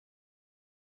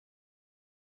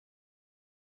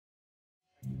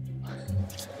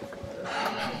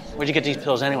Where'd you get these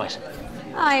pills anyways?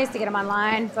 Oh, I used to get them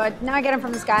online, but now I get them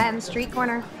from this guy on the street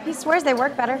corner. He swears they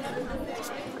work better.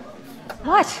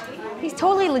 What? He's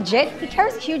totally legit. He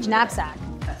carries a huge knapsack.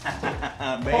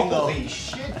 Bingo. Holy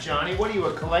shit, Johnny. What are you,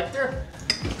 a collector?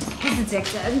 He's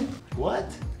addicted. What?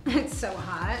 It's so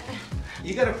hot.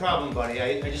 You got a problem, buddy.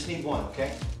 I just need one,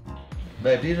 okay?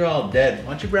 Babe, these are all dead.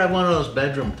 Why don't you grab one of those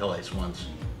bedroom toys ones?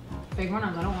 Big one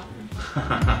or little one?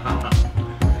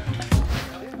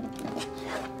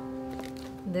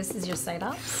 This is your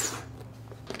site-ups.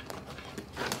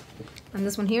 And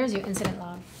this one here is your incident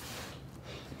log.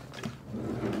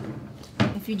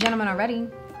 If you gentlemen are ready,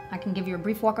 I can give you a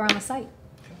brief walk around the site.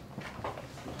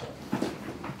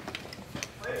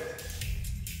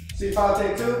 See file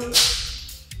take 2.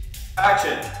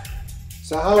 Action.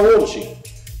 So how old is she?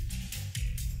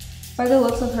 By the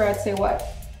looks of her, I'd say what?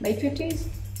 Late 50s?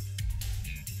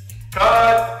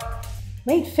 Cut.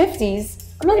 Late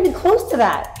 50s? I'm not even close to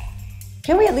that.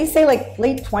 Can't we at least say like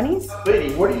late 20s?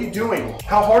 Lady, what are you doing?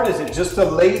 How hard is it just to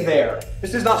lay there?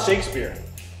 This is not Shakespeare.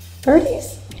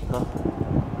 30s?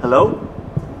 Hello?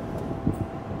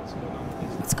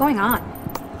 What's going on?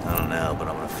 I don't know, but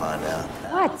I'm gonna find out.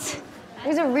 What?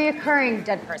 There's a reoccurring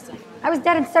dead person. I was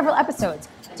dead in several episodes.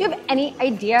 Do you have any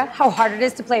idea how hard it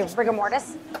is to play rigor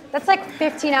mortis? That's like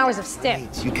 15 hours of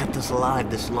stiff. You kept us alive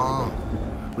this long.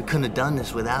 We couldn't have done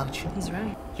this without you. He's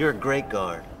right. You're a great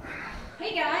guard.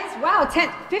 Hey guys, wow,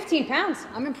 15 pounds.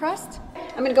 I'm impressed.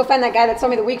 I'm gonna go find that guy that sold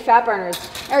me the weak fat burners.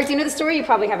 Eric, do you know the story? You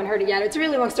probably haven't heard it yet. It's a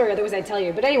really long story, otherwise I'd tell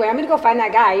you. But anyway, I'm gonna go find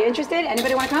that guy. You interested?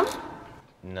 Anybody wanna come?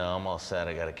 No, I'm all set.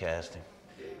 I got a casting.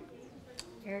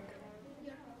 Eric.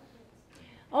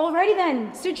 Alrighty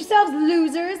then, suit yourselves,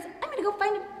 losers. I'm gonna go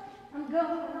find him. I'm going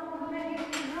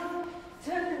on,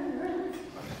 turn.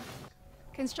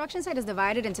 Construction site is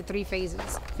divided into 3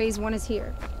 phases. Phase 1 is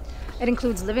here. It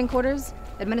includes living quarters,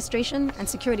 administration, and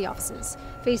security offices.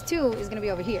 Phase 2 is gonna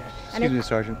be over here. Excuse me,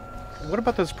 Sergeant. What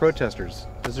about those protesters?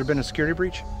 Has there been a security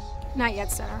breach? Not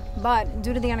yet, sir. But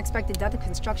due to the unexpected death of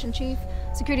construction chief,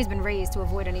 security's been raised to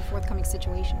avoid any forthcoming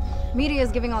situation. Media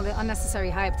is giving all the unnecessary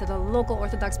hype to the local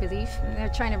Orthodox belief, and they're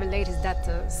trying to relate his death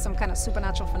to some kind of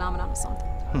supernatural phenomenon or something.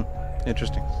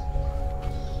 Interesting.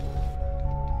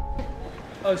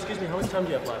 Oh, excuse me, how much time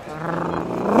do you have left?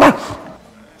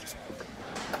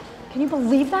 Can you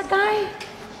believe that guy?